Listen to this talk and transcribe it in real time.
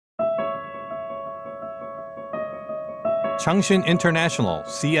Changshin International,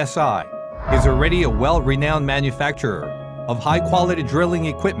 CSI, is already a well-renowned manufacturer of high-quality drilling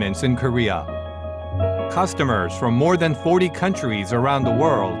equipment in Korea. Customers from more than 40 countries around the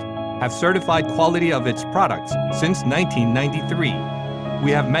world have certified quality of its products since 1993.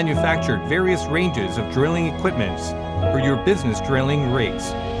 We have manufactured various ranges of drilling equipments for your business drilling rigs.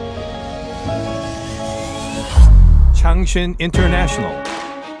 Changshin International.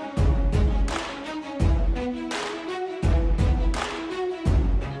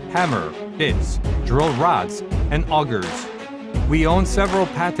 Hammer, bits, drill rods, and augers. We own several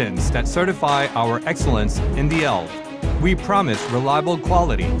patents that certify our excellence in the field. We promise reliable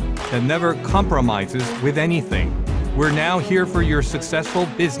quality that never compromises with anything. We're now here for your successful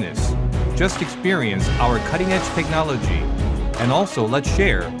business. Just experience our cutting-edge technology and also let's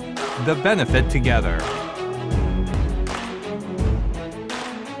share the benefit together.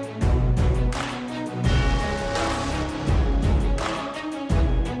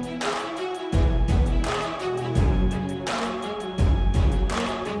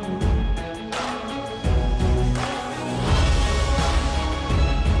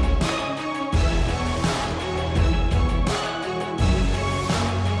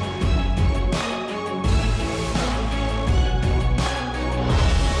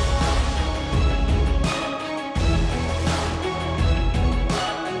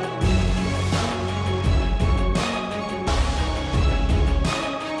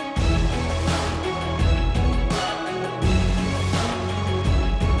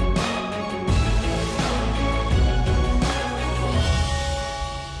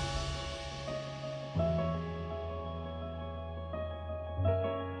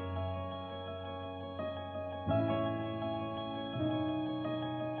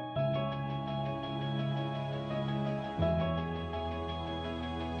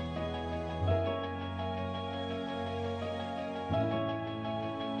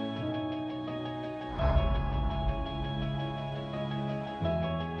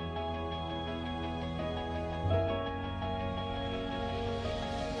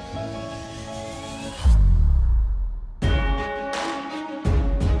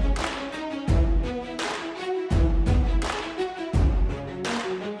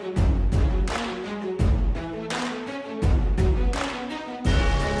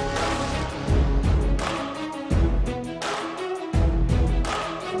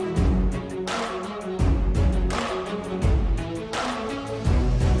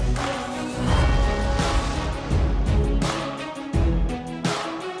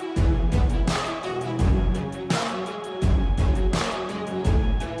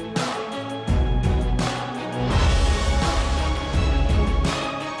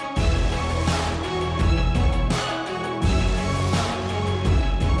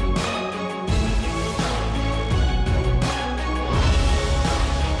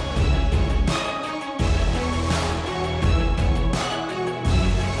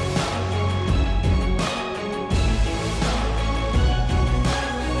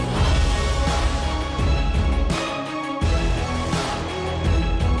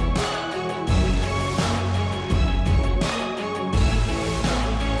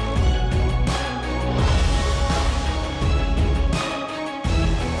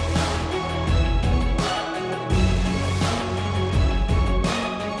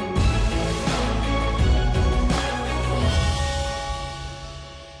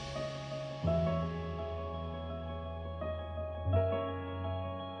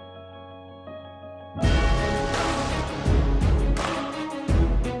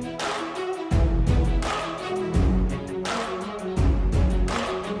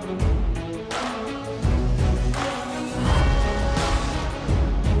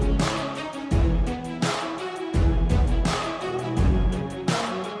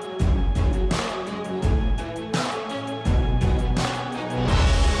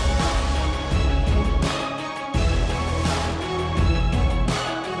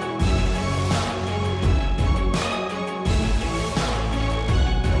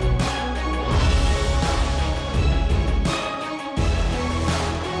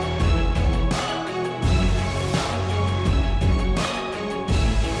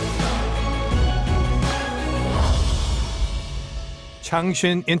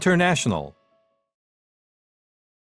 Changshin International.